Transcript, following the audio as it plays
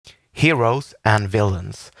heroes and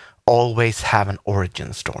villains always have an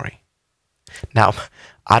origin story. Now,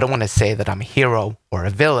 I don't want to say that I'm a hero or a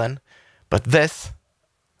villain, but this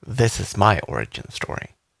is my origin story.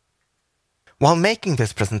 While making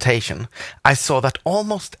this presentation, I saw that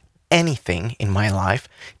almost anything in my life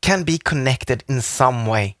can be connected in some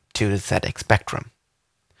way to the ZX Spectrum.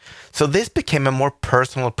 So this became a more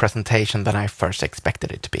personal presentation than I first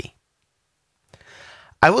expected it to be.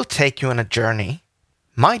 I will take you on a journey,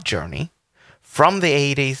 my journey, from the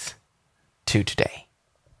 80s to today.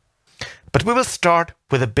 But we will start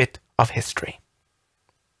with a bit of history.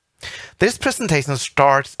 This presentation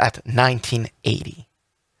starts at 1980,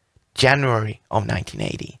 January of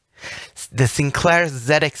 1980. The Sinclair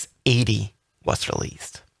ZX80 was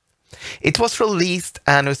released. It was released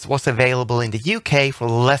and it was available in the UK for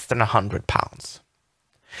less than £100.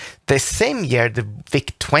 The same year, the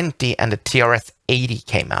VIC-20 and the TRS-80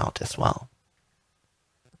 came out as well.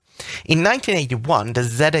 In 1981, the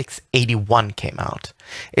ZX81 came out.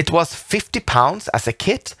 It was £50 as a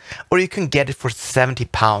kit, or you can get it for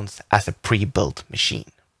 £70 as a pre-built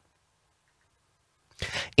machine.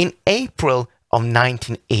 In April of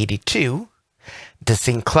 1982, the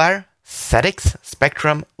Sinclair ZX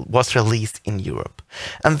Spectrum was released in Europe,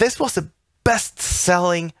 and this was the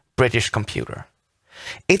best-selling British computer.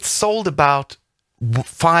 It sold about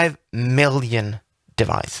 5 million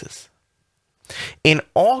devices. In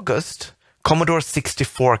August, Commodore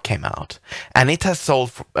 64 came out, and it has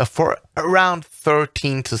sold for around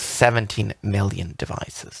 13 to 17 million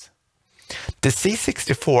devices. The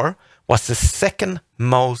C64 was the second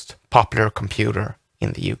most popular computer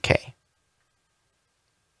in the UK.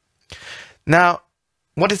 Now,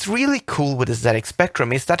 what is really cool with the ZX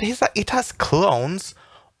Spectrum is that it has clones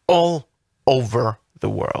all over the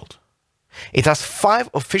world. It has 5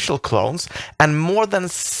 official clones and more than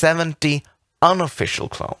 70 unofficial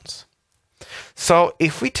clones. So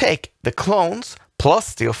if we take the clones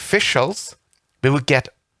plus the officials, we will get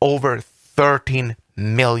over 13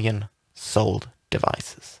 million sold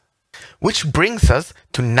devices. Which brings us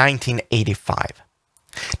to 1985.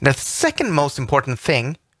 The second most important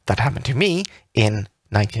thing that happened to me in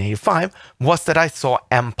 1985 was that I saw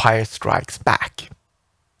Empire Strikes Back.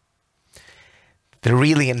 The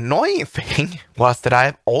really annoying thing was that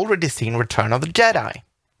I've already seen Return of the Jedi.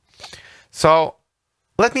 So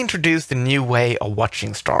let me introduce the new way of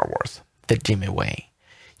watching Star Wars, the Jimmy way.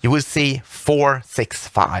 You will see 4, 6,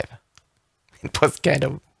 5. It was kind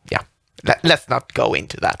of, yeah, let's not go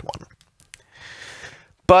into that one.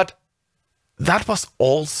 But that was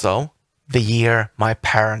also the year my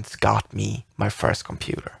parents got me my first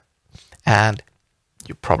computer. And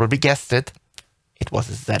you probably guessed it, it was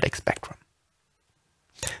a ZX Spectrum.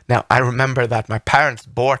 Now, I remember that my parents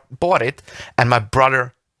bought it and my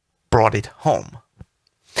brother brought it home.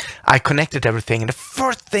 I connected everything, and the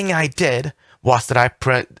first thing I did was that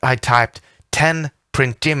I typed 10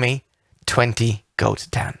 print Jimmy, 20 go to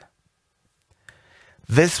 10.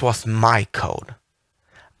 This was my code.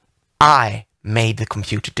 I made the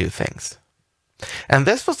computer do things. And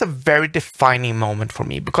this was a very defining moment for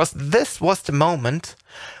me, because this was the moment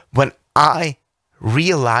when I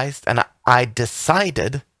realized and I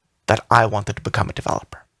decided that I wanted to become a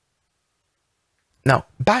developer. Now,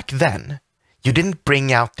 back then, you didn't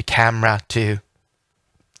bring out the camera to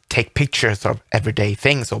take pictures of everyday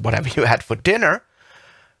things or whatever you had for dinner.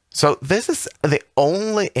 So this is the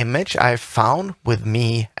only image I found with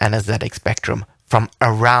me and a ZX Spectrum from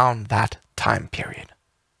around that time period.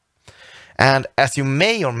 And as you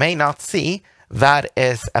may or may not see, that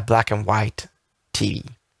is a black and white TV.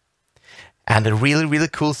 And the really, really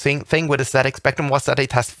cool thing with the ZX Spectrum was that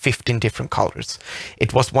it has 15 different colors.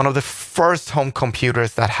 It was one of the first home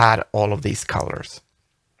computers that had all of these colors.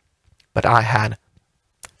 But I had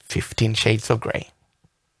 15 shades of gray.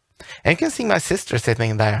 And you can see my sister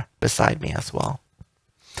sitting there beside me as well.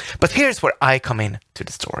 But here's where I come in to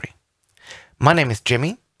the story. My name is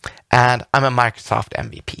Jimmy, and I'm a Microsoft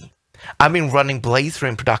MVP. I've been running Blazor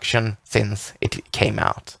in production since it came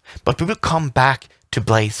out. But we will come back to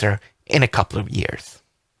Blazor in a couple of years.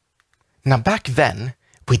 Now, back then,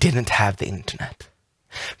 we didn't have the internet.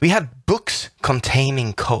 We had books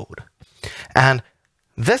containing code. And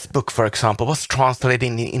this book, for example, was translated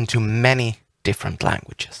into many different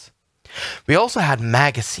languages. We also had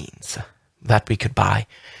magazines that we could buy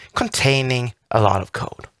containing a lot of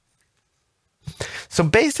code. So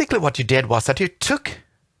basically what you did was that you took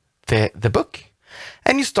the book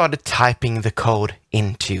and you started typing the code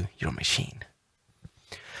into your machine.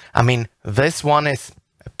 I mean, this one is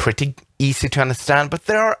pretty easy to understand, but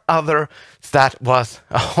there are others that was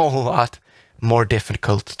a whole lot more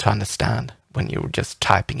difficult to understand when you were just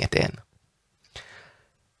typing it in.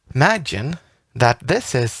 Imagine that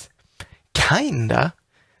this is kinda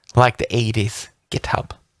like the 80s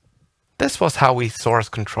GitHub. This was how we source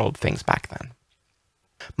controlled things back then.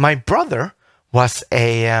 My brother was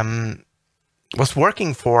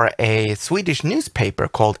working for a Swedish newspaper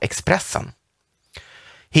called Expressen.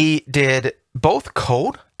 He did both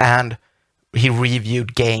code and he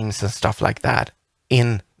reviewed games and stuff like that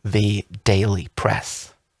in the daily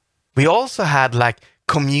press. We also had like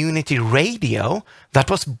community radio that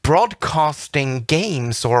was broadcasting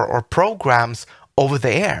games or programs over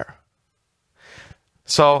the air.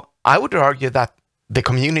 So I would argue that the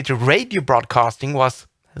community radio broadcasting was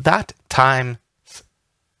that time's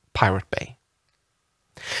Pirate Bay.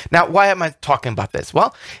 Now, why am I talking about this?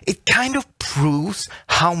 Well, it kind of proves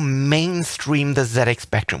how mainstream the ZX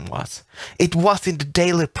Spectrum was. It was in the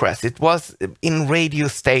daily press, it was in radio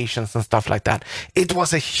stations and stuff like that. It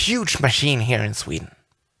was a huge machine here in Sweden.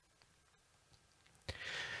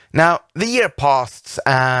 Now, the year passed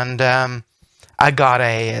and I got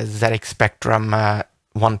a ZX Spectrum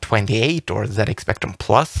 128 or ZX Spectrum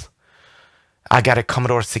Plus. I got a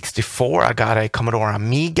Commodore 64, I got a Commodore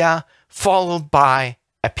Amiga, followed by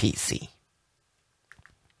a PC.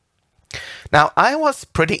 Now, I was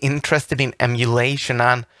pretty interested in emulation,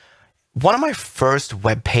 and one of my first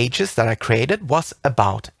web pages that I created was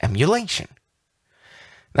about emulation.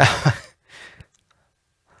 Now,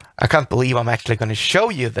 I can't believe I'm actually going to show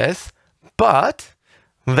you this, but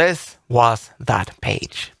this was that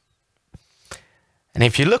page. And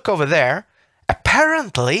if you look over there,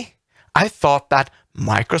 apparently, I thought that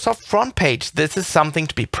Microsoft front page, this is something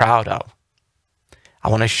to be proud of. I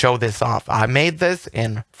want to show this off. I made this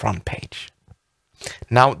in front page.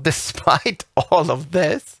 Now, despite all of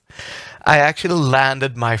this, I actually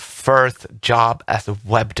landed my first job as a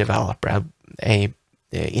web developer in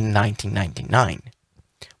 1999,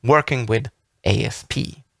 working with ASP.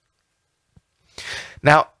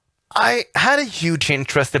 Now, I had a huge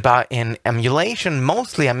interest in emulation,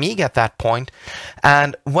 mostly Amiga at that point,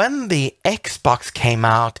 and when the Xbox came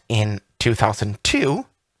out in 2002,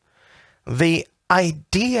 the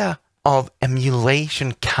idea of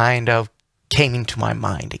emulation kind of came into my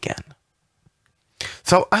mind again.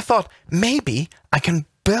 So I thought maybe I can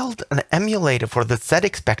build an emulator for the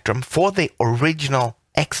ZX Spectrum for the original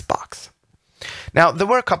Xbox. Now, there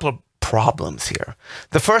were a couple of problems here.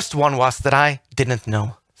 The first one was that I didn't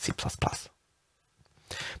know C++.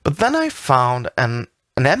 But then I found an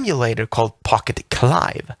emulator called Pocket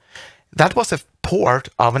Clive. That was a port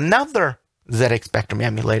of another ZX Spectrum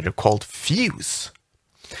emulator called Fuse.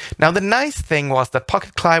 Now, the nice thing was that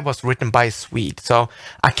Pocket Clive was written by a Swede, so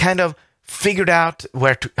I kind of figured out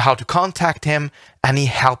how to contact him, and he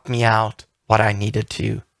helped me out what I needed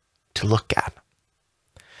to look at.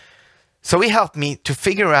 So he helped me to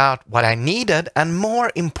figure out what I needed, and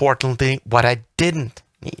more importantly, what I didn't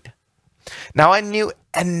need. Now, I knew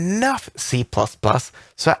enough C++,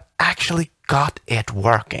 so I actually got it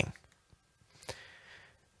working.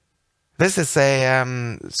 This is a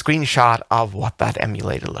screenshot of what that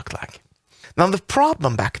emulator looked like. Now, the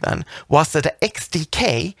problem back then was that the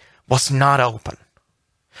XDK was not open.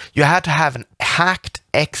 You had to have an hacked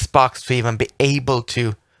Xbox to even be able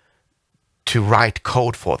to write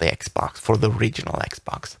code for the Xbox, for the original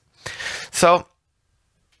Xbox. So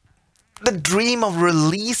the dream of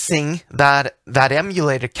releasing that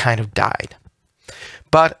emulator kind of died.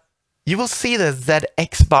 But you will see the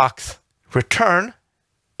ZXbox return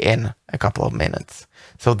in a couple of minutes.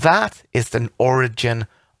 So that is the origin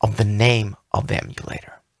of the name of the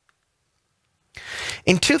emulator.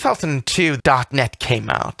 In 2002, .NET came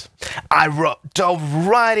out. I dove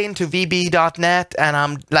right into VB.NET and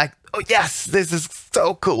I'm like, oh yes, this is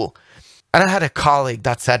so cool. And I had a colleague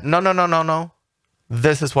that said, no.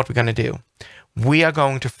 This is what we're going to do. We are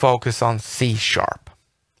going to focus on C#.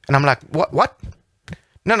 And I'm like, what?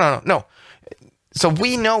 No. So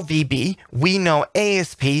we know VB, we know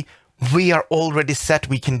ASP, we are already set,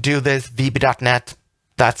 we can do this, VB.NET,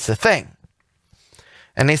 that's the thing.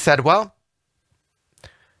 And he said, well,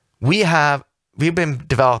 we've been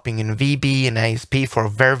developing in VB and ASP for a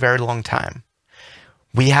very, very long time.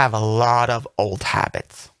 We have a lot of old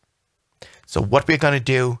habits. So what we're going to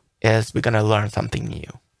do is we're going to learn something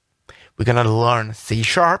new. We're going to learn C#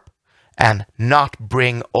 and not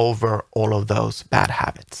bring over all of those bad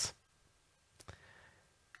habits.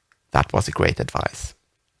 That was a great advice.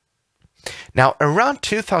 Now, around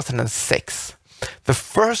 2006, the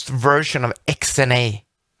first version of XNA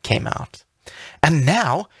came out. And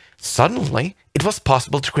now, suddenly, it was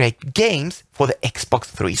possible to create games for the Xbox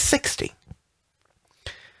 360.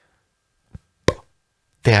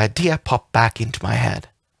 the idea popped back into my head.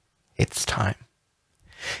 It's time.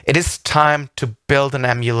 It is time to build an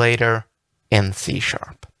emulator in C#.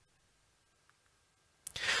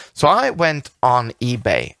 So I went on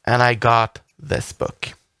eBay and I got this book.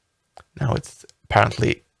 Now it's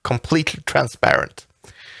apparently completely transparent.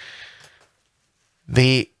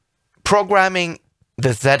 The Programming the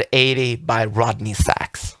Z80 by Rodney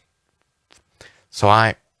Sachs. So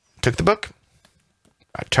I took the book,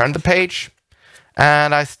 I turned the page,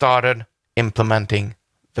 and I started implementing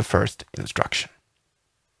the first instruction.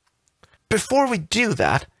 Before we do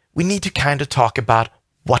that, we need to kind of talk about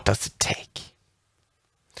what does it take.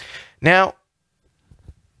 Now,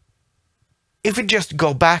 if we just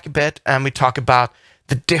go back a bit and we talk about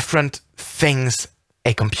the different things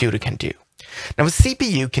a computer can do. Now, a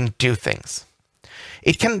CPU can do things.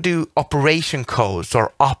 It can do operation codes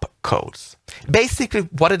or op codes. Basically,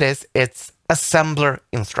 what it is, it's assembler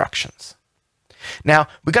instructions. Now,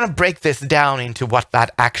 we're going to break this down into what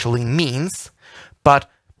that actually means, but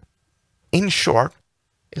in short,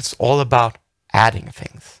 it's all about adding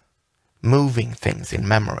things, moving things in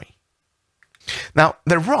memory. Now,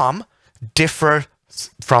 the ROM differs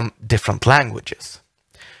from different languages.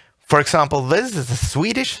 For example, this is a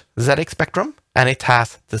Swedish ZX Spectrum, and it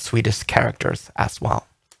has the Swedish characters as well.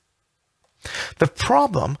 The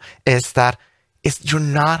problem is that you're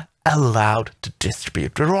not allowed to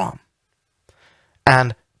distribute the ROM.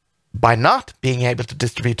 And by not being able to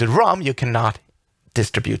distribute the ROM, you cannot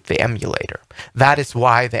distribute the emulator. That is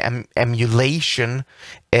why the emulation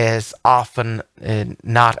is often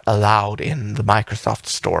not allowed in the Microsoft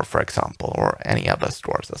Store, for example, or any other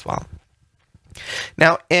stores as well.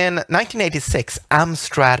 Now, in 1986,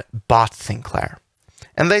 Amstrad bought Sinclair,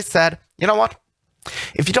 and they said, you know what?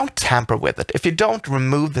 If you don't tamper with it, if you don't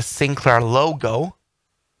remove the Sinclair logo,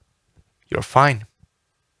 you're fine.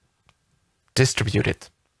 Distribute it,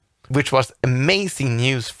 which was amazing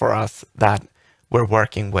news for us that we're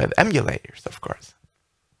working with emulators, of course.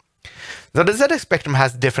 So the ZX Spectrum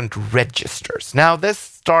has different registers. Now, this is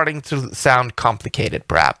starting to sound complicated,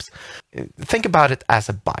 perhaps. Think about it as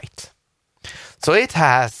a byte. So it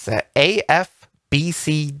has A, F, B,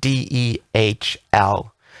 C, D, E, H,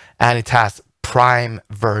 L, and it has prime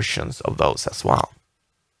versions of those as well.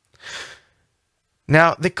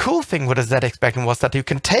 Now, the cool thing with the ZX Spectrum was that you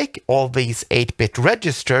can take all these 8-bit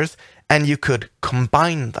registers and you could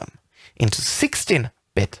combine them into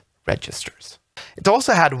 16-bit registers. It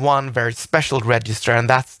also had one very special register, and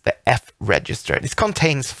that's the F register. It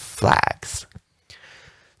contains flags.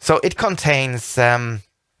 So it contains the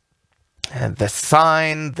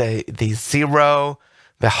sign, the zero,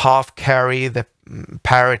 the half carry, the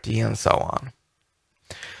parity, and so on.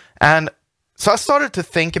 And so I started to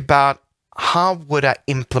think about how would I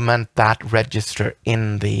implement that register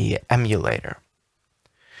in the emulator.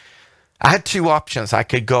 I had two options. I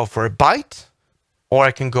could go for a byte or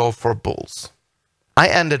I can go for bulls. I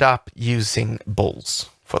ended up using bulls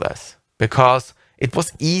for this because it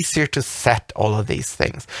was easier to set all of these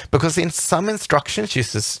things. Because in some instructions, you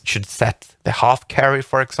should set the half carry,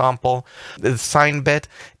 for example. The sign bit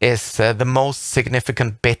is the most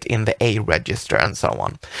significant bit in the A register and so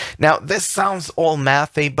on. Now, this sounds all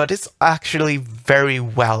mathy, but it's actually very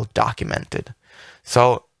well documented.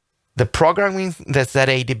 So the Programming the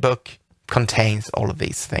Z80 book contains all of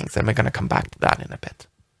these things, and we're going to come back to that in a bit.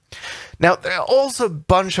 Now, there are also a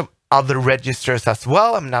bunch of other registers as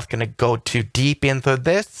well. I'm not going to go too deep into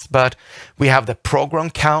this, but we have the program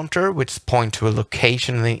counter, which points to a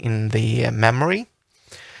location in the memory.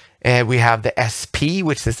 We have the SP,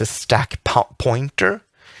 which is a stack pointer.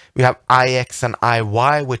 We have IX and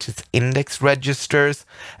IY, which is index registers.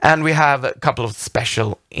 And we have a couple of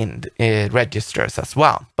special registers as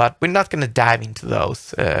well. But we're not going to dive into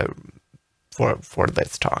those for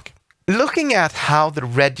this talk. Looking at how the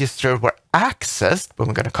registers were accessed, but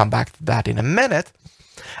we're going to come back to that in a minute,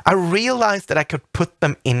 I realized that I could put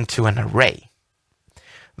them into an array.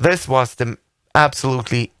 This was the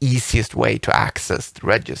absolutely easiest way to access the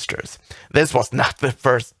registers. This was not the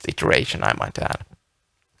first iteration, I might add.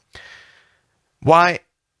 Why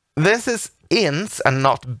this is ints and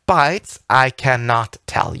not bytes, I cannot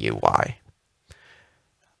tell you why.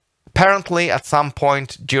 Apparently, at some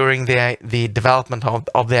point during the development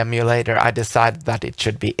of the emulator, I decided that it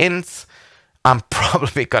should be ints. I'm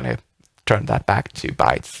probably going to turn that back to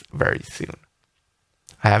bytes very soon.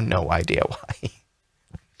 I have no idea why.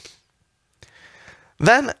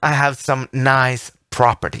 Then I have some nice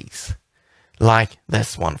properties, like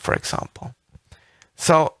this one, for example.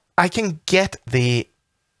 So I can get the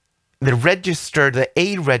register, the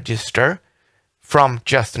A register, from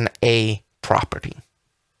just an A property.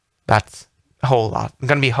 That's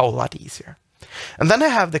be a whole lot easier. And then I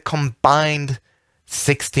have the combined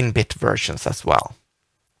 16-bit versions as well.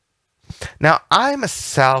 Now, I'm a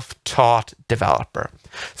self-taught developer,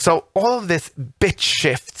 so all of this bit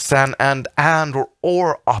shifts and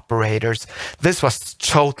or operators, this was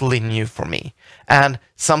totally new for me, and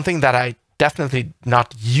something that I definitely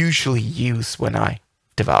not usually use when I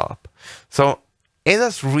develop. So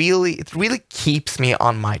it really keeps me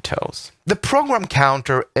on my toes. The program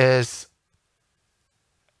counter it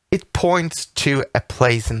points to a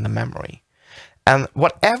place in the memory, and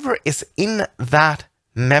whatever is in that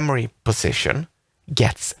memory position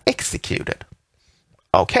gets executed.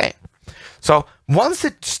 Okay, so once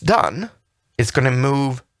it's done, it's going to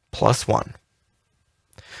move +1.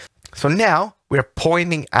 So now we're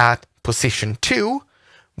pointing at position 2,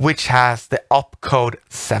 which has the opcode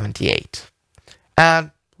 78.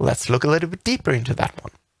 And let's look a little bit deeper into that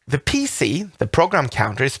one. The PC, the program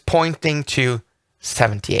counter, is pointing to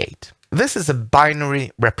 78. This is a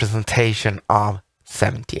binary representation of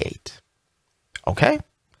 78. Okay,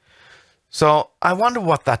 so I wonder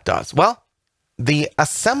what that does. Well, the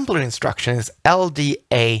assembler instruction is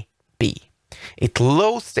LDAB. It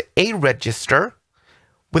loads the A register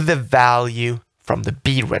with the value from the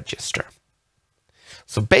B register.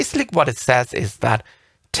 So basically what it says is that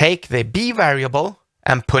take the B variable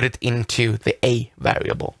and put it into the A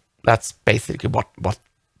variable. That's basically what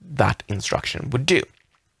that instruction would do.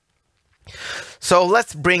 So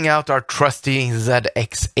let's bring out our trusty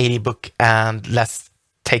ZX80 book and let's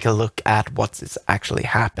take a look at what is actually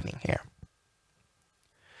happening here.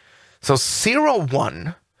 So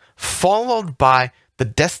 01 followed by the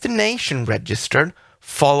destination register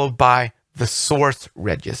followed by the source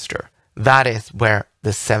register. That is where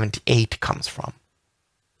the 78 comes from.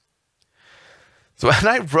 So when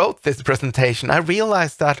I wrote this presentation, I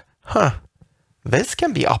realized that, this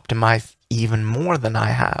can be optimized even more than I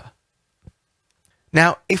have.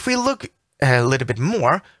 Now, if we look a little bit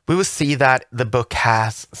more, we will see that the book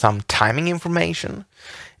has some timing information.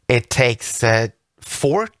 It takes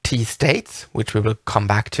 4 t-states, which we will come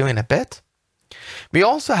back to in a bit. We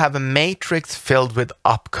also have a matrix filled with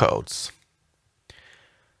opcodes.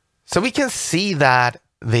 So we can see that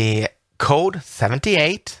the code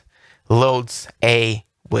 78 loads A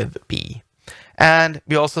with B. And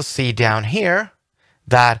we also see down here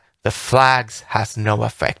that the flags has no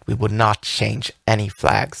effect. We would not change any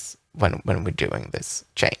flags when we're doing this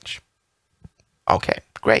change. Okay,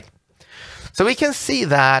 great. So we can see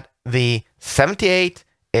that the 78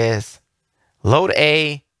 is load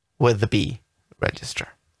A with the B register.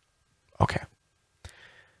 Okay.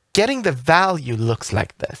 Getting the value looks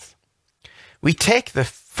like this. We take the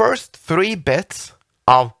first 3 bits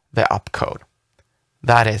of the opcode.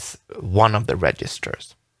 That is one of the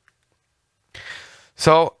registers.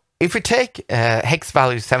 So if we take hex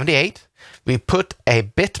value 78, we put a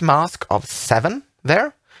bit mask of 7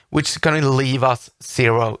 there, which is going to leave us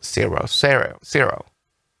 0, 0, 0, 0.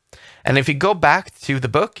 And if we go back to the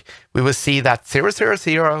book, we will see that 0, 0,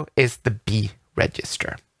 0 is the B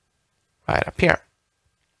register, right up here.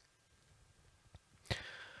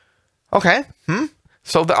 Okay,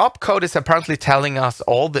 so the opcode is apparently telling us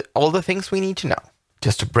all the things we need to know.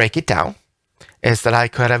 Just to break it down, is that I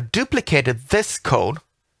could have duplicated this code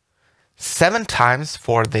 7 times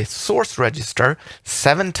for the source register,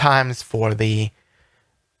 7 times for the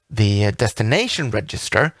destination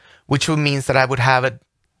register, which would mean that I would have a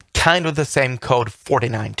kind of the same code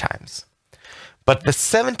 49 times. But the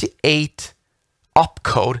 78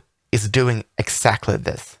 opcode is doing exactly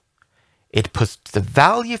this. It puts the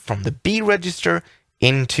value from the B register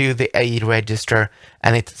into the A register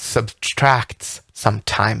and it subtracts some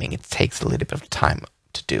timing. It takes a little bit of time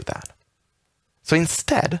to do that. So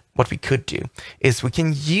instead, what we could do is we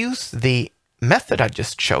can use the method I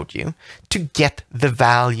just showed you to get the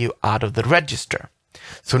value out of the register.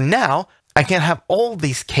 So now I can have all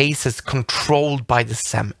these cases controlled by the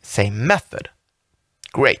same method.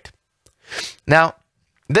 Great. Now,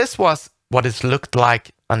 this was what it looked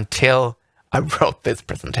like until I wrote this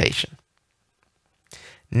presentation.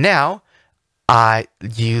 Now, I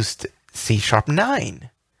used C#9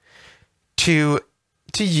 to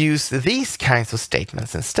use these kinds of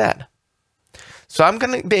statements instead. So I'm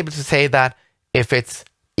going to be able to say that if it's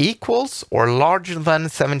equals or larger than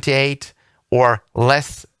 78 or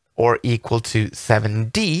less or equal to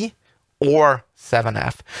 7D or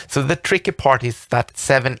 7F. So the tricky part is that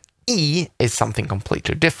 7E is something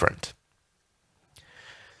completely different.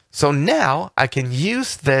 So now I can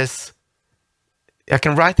use this, I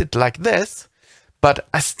can write it like this, but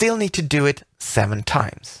I still need to do it 7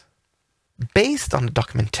 times. Based on the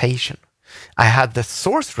documentation, I had the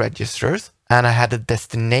source registers and I had the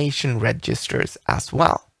destination registers as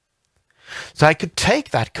well. So I could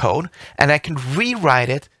take that code and I can rewrite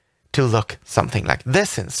it to look something like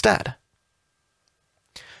this instead.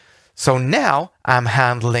 So now I'm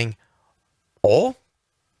handling all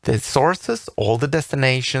the sources, all the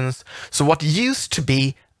destinations. So what used to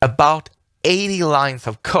be about 80 lines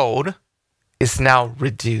of code is now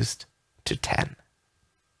reduced to 10.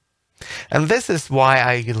 And this is why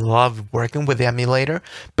I love working with the emulator,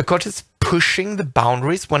 because it's pushing the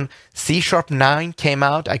boundaries. When C#9 came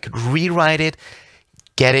out, I could rewrite it,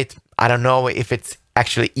 get it. I don't know if it's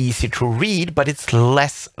actually easy to read, but it's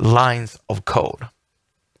less lines of code,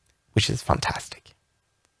 which is fantastic.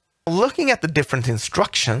 Looking at the different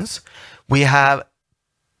instructions, we have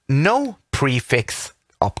no prefix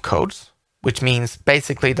opcodes, which means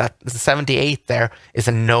basically that the 78 there is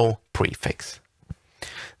a no prefix.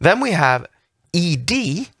 Then we have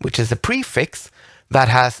ED, which is a prefix that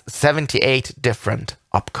has 78 different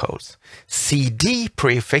opcodes. CD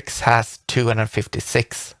prefix has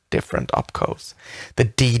 256 different opcodes. The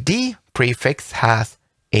DD prefix has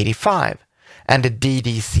 85, and the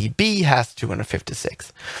DDCB has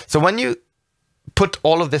 256. So when you put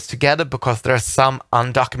all of this together, because there are some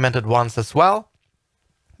undocumented ones as well,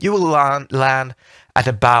 you will land at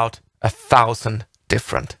about 1,000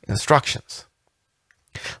 different instructions.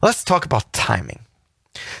 Let's talk about timing.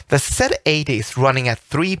 The Z80 is running at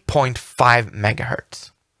 3.5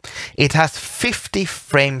 megahertz. It has 50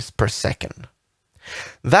 frames per second.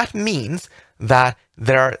 That means that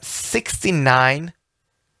there are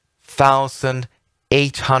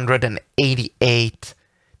 69,888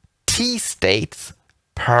 T-states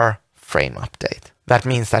per frame update. That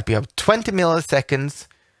means that we have 20 milliseconds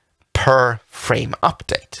per frame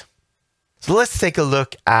update. So let's take a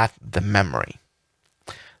look at the memory.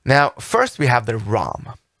 Now, first we have the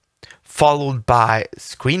ROM, followed by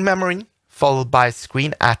screen memory, followed by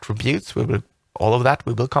screen attributes. All of that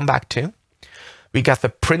we will come back to. We got the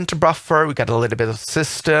printer buffer, we got a little bit of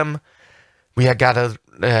system, we have got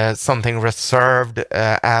something reserved,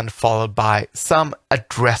 and followed by some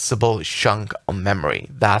addressable chunk of memory.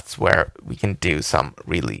 That's where we can do some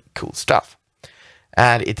really cool stuff.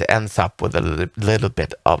 And it ends up with a little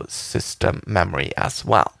bit of system memory as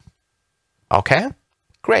well. Okay?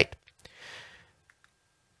 Great.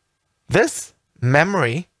 This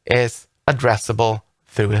memory is addressable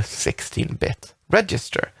through a 16-bit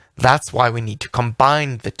register. That's why we need to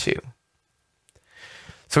combine the two.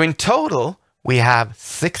 So in total, we have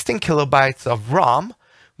 16 kilobytes of ROM,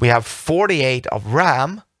 we have 48 of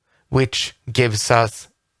RAM, which gives us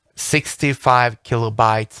 65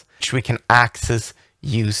 kilobytes, which we can access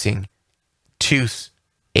using two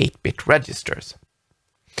 8-bit registers.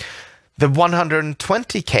 The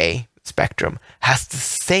 120K spectrum has the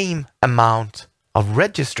same amount of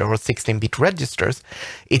register or 16-bit registers.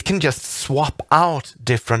 It can just swap out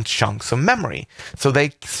different chunks of memory. So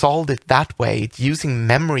they solved it that way. It's using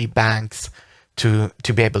memory banks to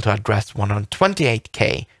be able to address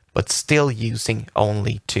 128K, but still using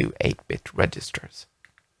only two 8-bit registers.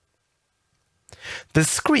 The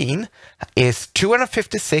screen is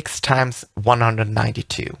 256 times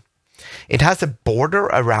 192. It has a border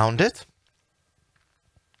around it.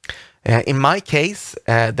 In my case,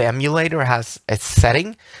 the emulator has a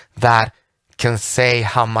setting that can say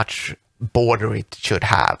how much border it should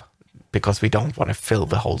have, because we don't want to fill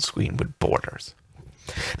the whole screen with borders.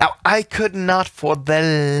 Now, I could not for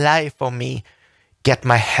the life of me get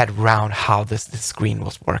my head around how this screen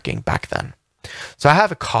was working back then. So I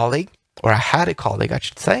have a colleague, or I had a colleague, I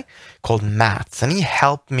should say, called Mats, and he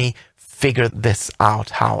helped me figure this out,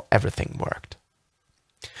 how everything worked.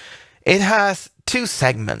 It has two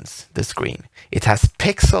segments, the screen. It has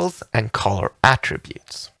pixels and color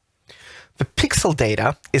attributes. The pixel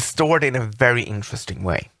data is stored in a very interesting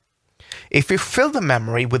way. If you fill the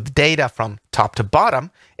memory with data from top to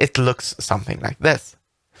bottom, it looks something like this.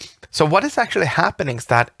 So what is actually happening is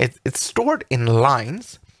that it's stored in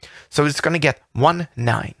lines. So it's going to get 1,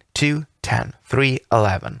 9, 2, 10, 3,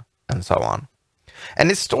 11, and so on.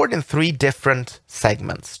 And it's stored in 3 different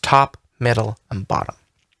segments, top, middle, and bottom.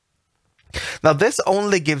 Now this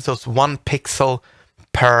only gives us 1 pixel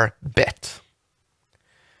per bit.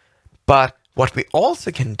 But what we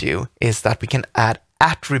also can do is that we can add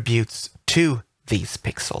attributes to these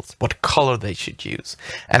pixels, what color they should use.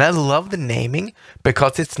 And I love the naming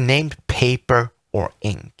because it's named paper or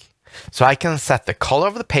ink. So I can set the color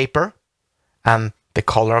of the paper and the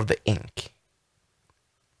color of the ink.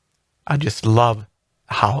 I just love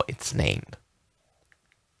how it's named.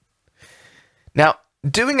 Now,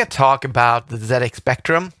 doing a talk about the ZX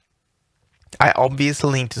Spectrum, I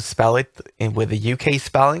obviously need to spell it with a UK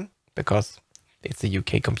spelling because it's a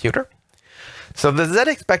UK computer. So the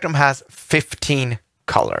ZX Spectrum has 15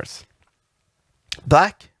 colors: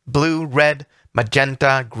 black, blue, red,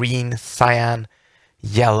 magenta, green, cyan,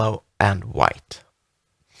 yellow, and white.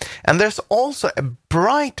 And there's also a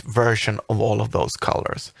bright version of all of those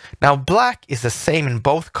colors. Now, black is the same in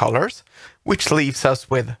both colors, which leaves us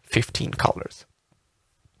with 15 colors.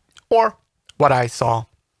 Or what I saw,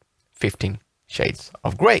 15 shades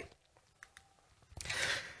of gray.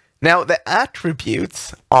 Now, the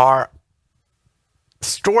attributes are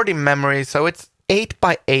stored in memory, so it's 8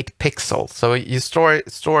 by 8 pixels. So you store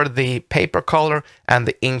the paper color and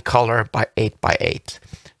the ink color by 8 by 8.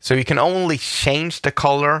 So you can only change the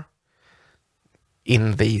color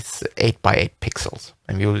in these 8 by 8 pixels.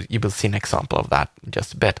 And you will see an example of that in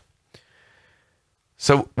just a bit.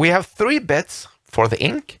 So we have 3 bits for the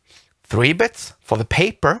ink, 3 bits for the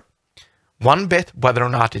paper, 1 bit whether or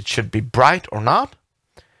not it should be bright or not,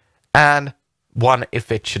 and 1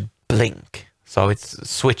 if it should blink. So it's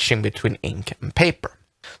switching between ink and paper.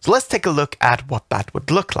 So let's take a look at what that would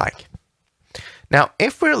look like. Now,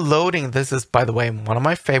 if we're loading, this is, by the way, one of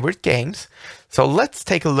my favorite games. So let's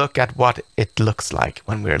take a look at what it looks like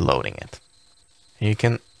when we're loading it. You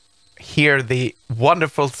can hear the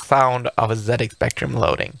wonderful sound of a ZX Spectrum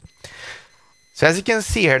loading. So as you can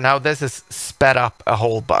see here, now this is sped up a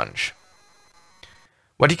whole bunch.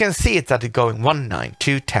 What you can see is that it's going 1, 9,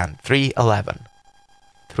 2, 10, 3, 11.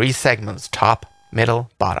 3 segments, top, middle,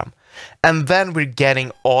 bottom. And then we're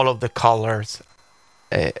getting all of the colors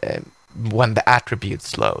when the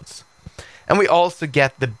attributes loads. And we also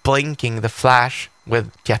get the blinking, the flash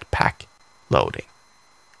with Jetpack loading.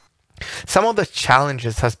 Some of the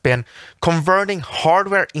challenges has been converting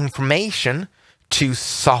hardware information to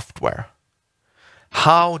software.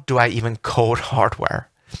 How do I even code hardware?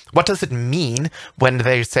 What does it mean when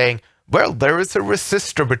they're saying, well, there is a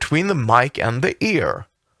resistor between the mic and the ear?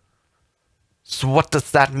 So what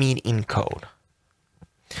does that mean in code?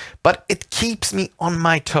 But it keeps me on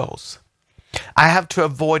my toes. I have to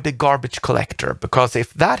avoid the garbage collector, because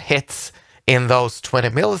if that hits in those 20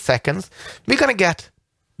 milliseconds, we're going to get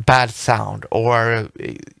bad sound or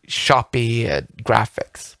choppy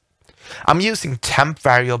graphics. I'm using temp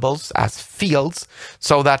variables as fields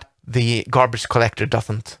so that the garbage collector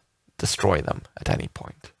doesn't destroy them at any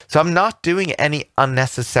point. So I'm not doing any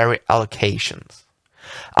unnecessary allocations.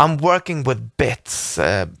 I'm working with bits,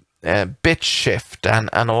 bit shift and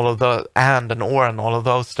all of the and or and all of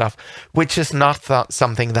those stuff, which is not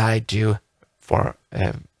something that I do for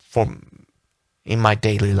in my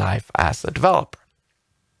daily life as a developer.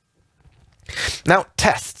 Now,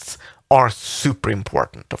 tests are super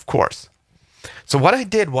important, of course. So what I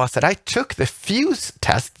did was that I took the fuse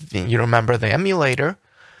test, you remember the emulator,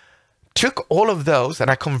 took all of those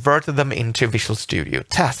and I converted them into Visual Studio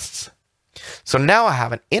tests. So now I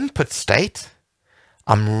have an input state,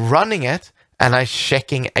 I'm running it, and I'm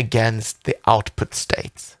checking against the output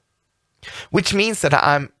states. Which means that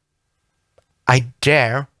I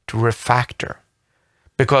dare to refactor.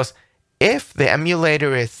 Because if the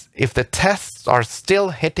emulator if the tests are still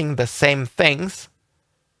hitting the same things,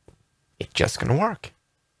 it's just gonna work.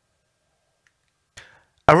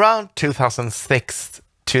 Around 2006,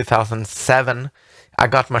 2007, I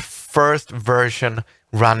got my first version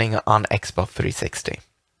running on Xbox 360.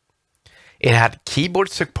 It had keyboard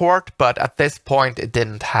support, but at this point it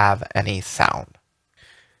didn't have any sound.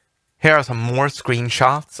 Here are some more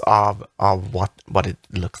screenshots of what it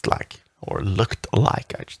looks like, or looked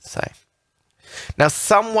like, I should say. Now,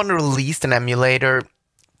 someone released an emulator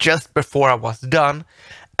just before I was done,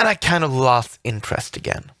 and I kind of lost interest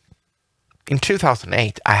again. In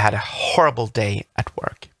 2008, I had a horrible day at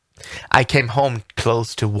work. I came home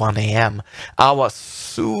close to 1 a.m. I was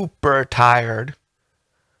super tired.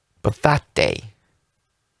 But that day,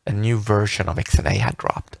 a new version of XNA had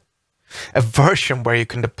dropped. A version where you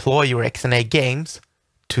can deploy your XNA games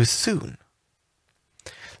too soon.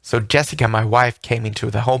 So Jessica, my wife, came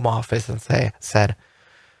into the home office and said,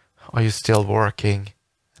 "Are you still working?"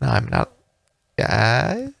 And I'm not.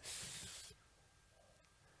 Yes.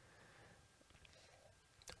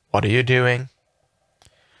 What are you doing?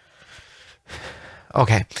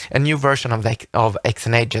 Okay, a new version of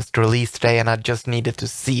XNA just released today, and I just needed to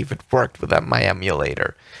see if it worked with my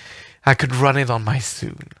emulator. I could run it on my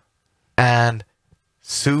Zune. And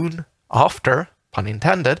soon after, pun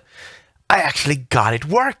intended, I actually got it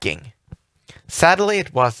working. Sadly,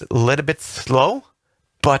 it was a little bit slow,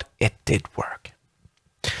 but it did work.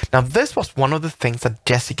 Now, this was one of the things that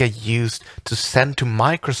Jessica used to send to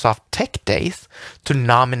Microsoft Tech Days to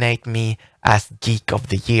nominate me as Geek of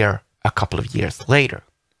the Year a couple of years later.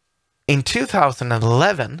 In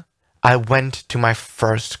 2011, I went to my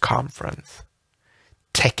first conference,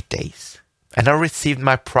 Tech Days, and I received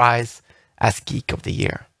my prize as Geek of the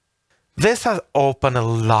Year. This has opened a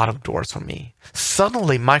lot of doors for me.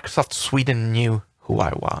 Suddenly, Microsoft Sweden knew who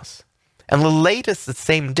I was. And the latest, the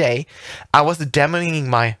same day, I was demoing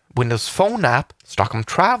my Windows Phone app, Stockholm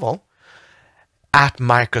Travel, at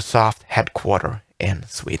Microsoft headquarters in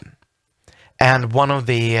Sweden. And one of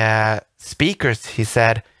the speakers, he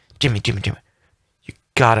said, Jimmy, you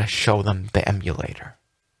gotta show them the emulator.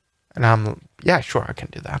 And I'm, yeah, sure, I can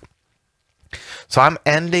do that. So I'm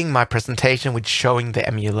ending my presentation with showing the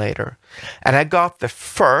emulator. And I got the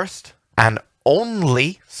first and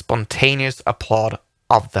only spontaneous applaud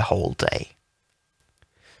of the whole day.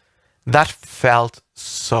 That felt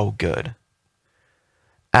so good.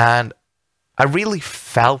 And I really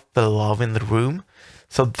felt the love in the room.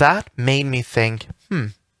 So that made me think,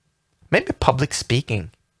 maybe public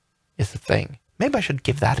speaking is a thing. Maybe I should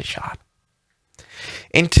give that a shot.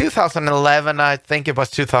 In 2011, I think it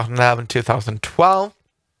was 2011, 2012,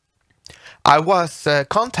 I was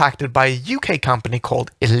contacted by a UK company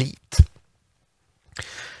called Elite.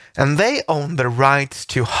 And they own the rights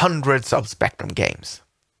to hundreds of Spectrum games.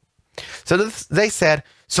 So they said,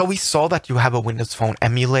 so we saw that you have a Windows Phone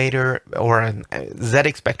emulator or a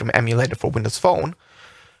ZX Spectrum emulator for Windows Phone.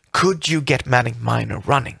 Could you get Manic Miner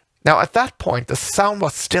running? Now, at that point, the sound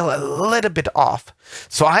was still a little bit off.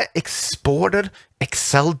 So I exported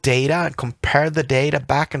Excel data and compared the data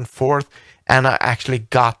back and forth, and I actually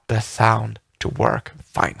got the sound to work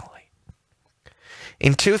finally.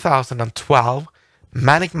 In 2012,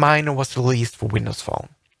 Manic Miner was released for Windows Phone.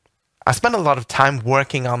 I spent a lot of time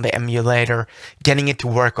working on the emulator, getting it to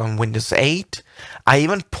work on Windows 8. I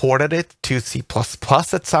even ported it to C++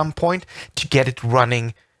 at some point to get it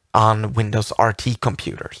running on Windows RT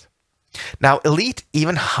computers. Now, Elite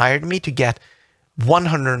even hired me to get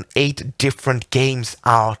 108 different games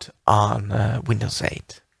out on Windows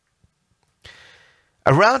 8.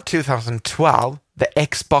 Around 2012, the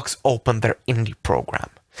Xbox opened their indie program.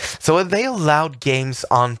 So they allowed games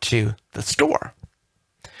onto the store.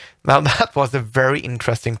 Now, that was a very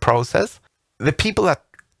interesting process. The people that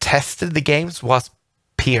tested the games was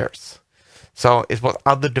peers. So it was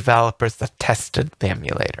other developers that tested the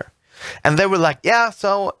emulator. And they were like, yeah,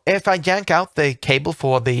 so if I yank out the cable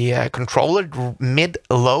for the controller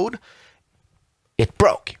mid-load, it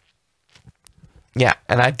broke. Yeah,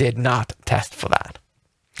 and I did not test for that.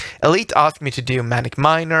 Elite asked me to do Manic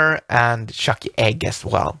Miner and Chucky Egg as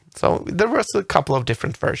well. So there was a couple of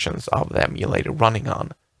different versions of the emulator running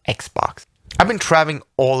on Xbox. I've been traveling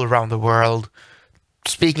all around the world,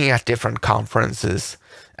 speaking at different conferences,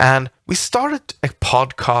 and we started a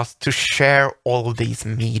podcast to share all of these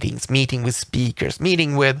meetings, meeting with speakers,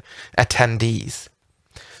 meeting with attendees.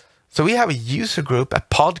 So we have a user group, a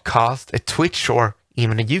podcast, a Twitch, or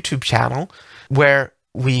even a YouTube channel where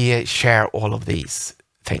we share all of these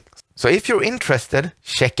things. So if you're interested,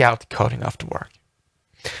 check out Coding After Work.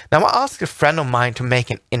 Now I asked a friend of mine to make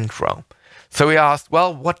an intro. So we asked,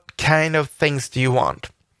 well, what kind of things do you want?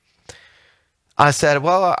 I said,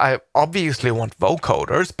 well, I obviously want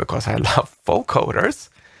vocoders because I love vocoders.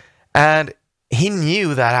 And he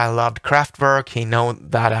knew that I loved Kraftwerk. He knew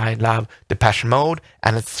that I love Depeche Mode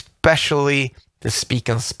and especially the Speak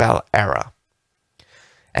and Spell era.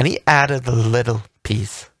 And he added a little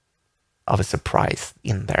piece of a surprise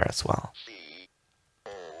in there as well.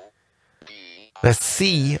 The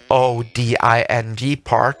C-O-D-I-N-G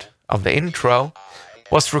part of the intro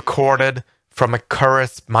was recorded from a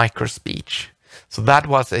Chorus microspeech. So that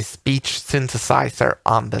was a speech synthesizer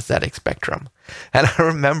on the ZX Spectrum. And I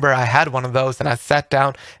remember I had one of those and I sat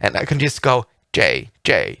down and I could just go J,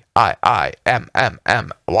 J, I, M, M,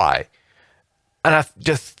 M, Y. And I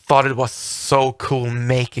just thought it was so cool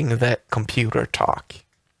making the computer talk.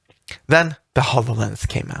 Then the HoloLens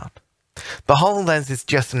came out. The HoloLens is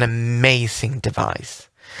just an amazing device.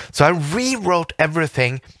 So I rewrote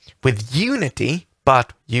everything with Unity,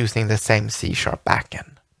 but using the same C#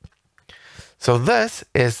 backend. So this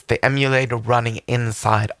is the emulator running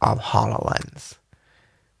inside of HoloLens,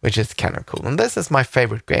 which is kind of cool. And this is my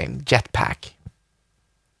favorite game, Jetpack.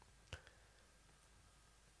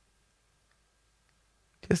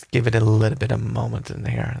 Just give it a little bit of a moment in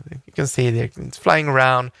here. You can see it's flying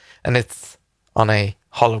around and it's on a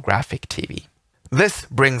holographic TV. This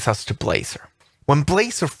brings us to Blazor. When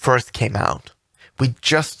Blazor first came out, we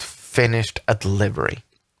just finished a delivery.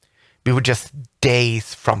 We were just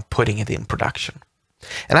days from putting it in production.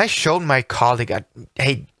 And I showed my colleague,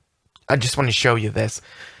 hey, I just want to show you this.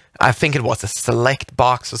 I think it was a select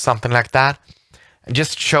box or something like that. I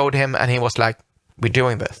just showed him and he was like, we're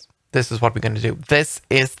doing this. this is what we're going to do. This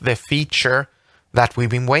is the feature that we've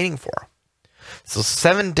been waiting for. So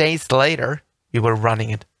 7 days later, we were running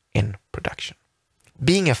it in production.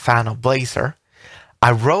 Being a fan of Blazor,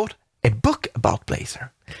 I wrote a book about Blazor.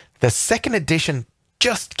 The second edition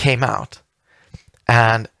just came out,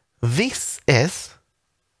 and this is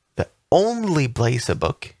the only Blazor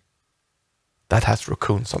book that has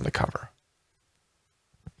raccoons on the cover.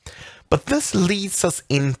 But this leads us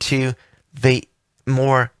into the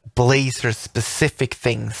more Blazor specific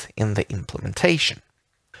things in the implementation.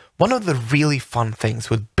 One of the really fun things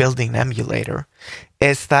with building an emulator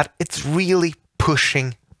is that it's really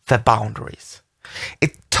pushing the boundaries.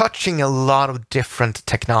 It's touching a lot of different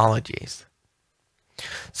technologies.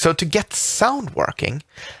 So to get sound working,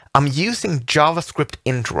 I'm using JavaScript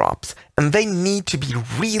interrupts, and they need to be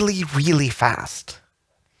really, really fast.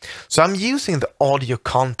 So I'm using the audio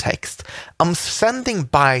context. I'm sending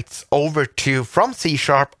bytes from C#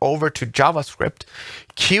 over to JavaScript,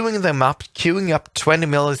 queuing up 20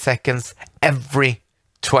 milliseconds every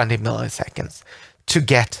 20 milliseconds to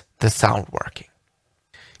get the sound working.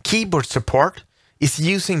 Keyboard support is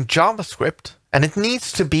using JavaScript, and it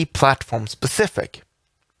needs to be platform specific.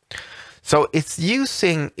 So it's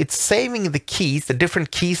saving the keys, the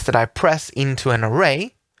different keys that I press into an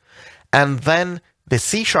array, and then the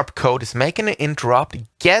C# code is making an interrupt,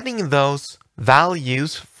 getting those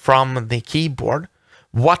values from the keyboard,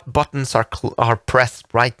 what buttons are pressed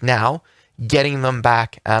right now, getting them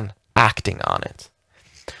back and acting on it.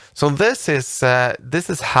 So this is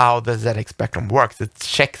how the ZX Spectrum works. It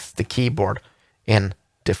checks the keyboard in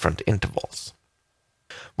different intervals.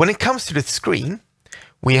 When it comes to the screen,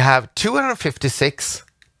 we have 256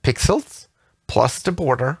 pixels plus the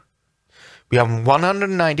border. We have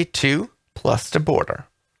 192 plus the border.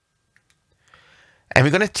 And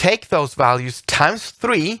we're going to take those values times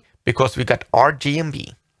 3 because we got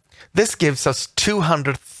RGB. This gives us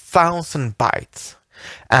 200,000 bytes.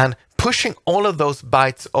 And pushing all of those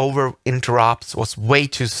bytes over interrupts was way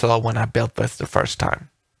too slow when I built this the first time.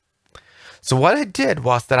 So what I did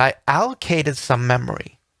was that I allocated some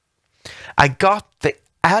memory. I got the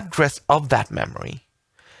address of that memory,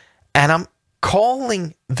 and I'm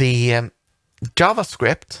calling the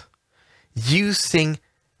JavaScript using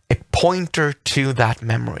a pointer to that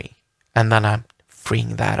memory, and then I'm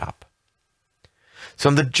freeing that up. So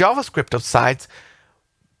on the JavaScript sides,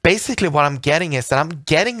 basically what I'm getting is that I'm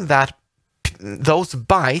getting those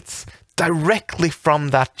bytes directly from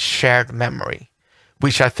that shared memory,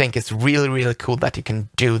 which I think is really, really cool that you can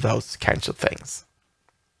do those kinds of things.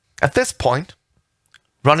 At this point,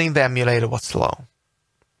 running the emulator was slow.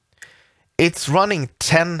 It's running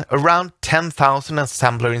around 10,000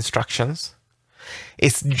 assembler instructions.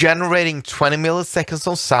 It's generating 20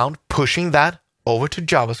 milliseconds of sound, pushing that over to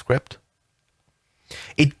JavaScript.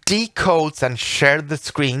 It decodes and shares the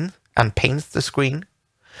screen and paints the screen,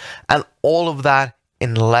 and all of that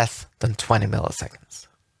in less than 20 milliseconds.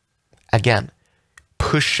 Again,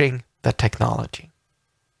 pushing the technology.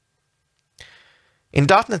 In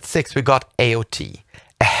 .NET 6, we got AOT,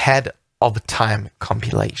 ahead of time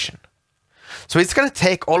compilation. So it's going to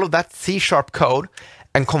take all of that C# code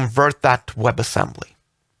and convert that to WebAssembly.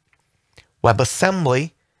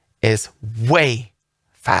 WebAssembly is way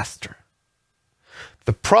faster.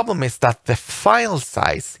 The problem is that the file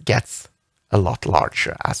size gets a lot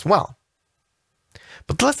larger as well.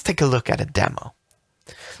 But let's take a look at a demo.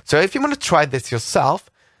 So if you want to try this yourself,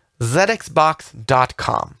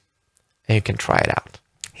 zxbox.com, and you can try it out.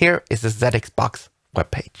 Here is the ZXBox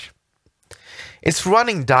webpage. It's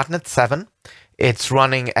running .NET 7. It's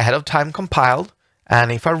running ahead of time compiled.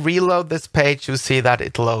 And if I reload this page, you'll see that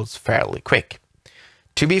it loads fairly quick.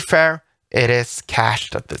 To be fair, it is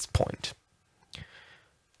cached at this point.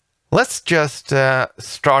 Let's just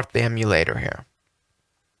start the emulator here.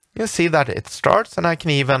 You'll see that it starts, and I can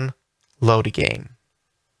even load a game.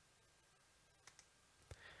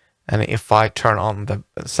 And if I turn on the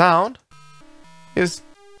sound, you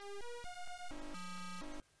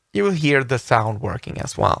will hear the sound working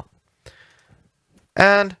as well.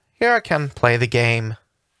 And here I can play the game,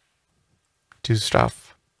 do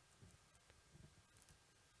stuff.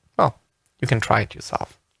 Well, you can try it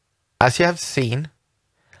yourself. As you have seen,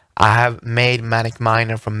 I have made Manic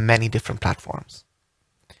Miner for many different platforms.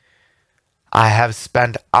 I have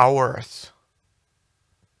spent hours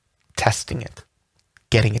testing it,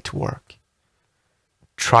 getting it to work,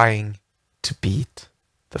 trying to beat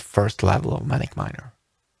the first level of Manic Miner.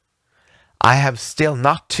 I have still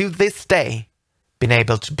not to this day been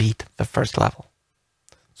able to beat the first level.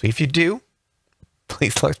 So if you do,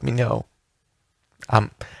 please let me know.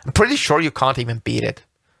 I'm pretty sure you can't even beat it.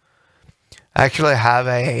 I actually have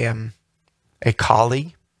a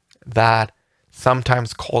colleague that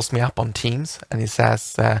sometimes calls me up on Teams and he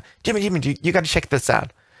says, Jimmy, you got to check this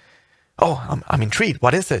out. Oh, I'm intrigued.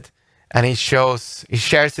 What is it? And he shares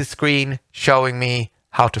his screen showing me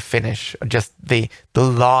how to finish just the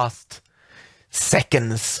last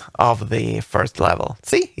seconds of the first level.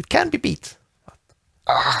 See, it can be beat.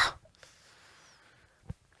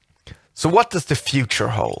 So what does the future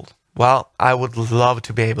hold? Well, I would love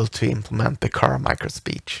to be able to implement the car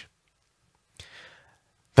microspeech.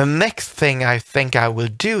 The next thing I think I will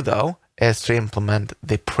do, though, is to implement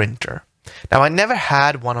the printer. Now, I never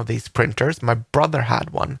had one of these printers. My brother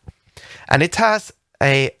had one. And it has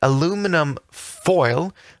an aluminum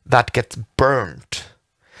foil that gets burnt.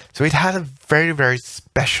 So it had a very, very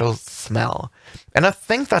special smell. And I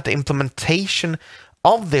think that the implementation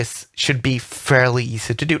of this should be fairly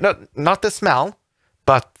easy to do. Not the smell,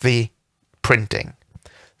 but the printing.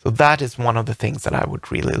 So that is one of the things that I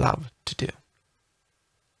would really love to do.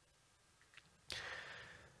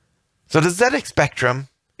 So the ZX Spectrum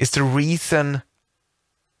is the reason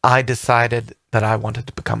I decided that I wanted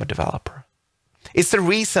to become a developer. It's the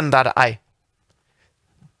reason that I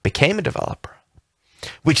became a developer,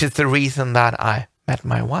 which is the reason that I met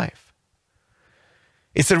my wife.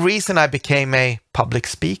 It's the reason I became a public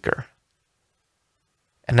speaker,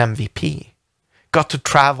 an MVP, got to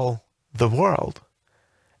travel the world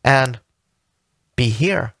and be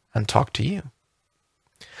here and talk to you.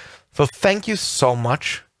 So thank you so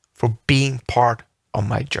much for being part of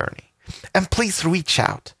my journey. And please reach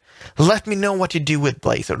out. Let me know what you do with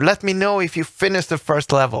Blazor. Let me know if you finished the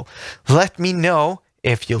first level. Let me know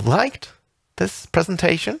if you liked this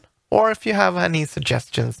presentation or if you have any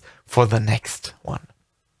suggestions for the next one.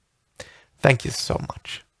 Thank you so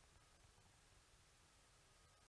much.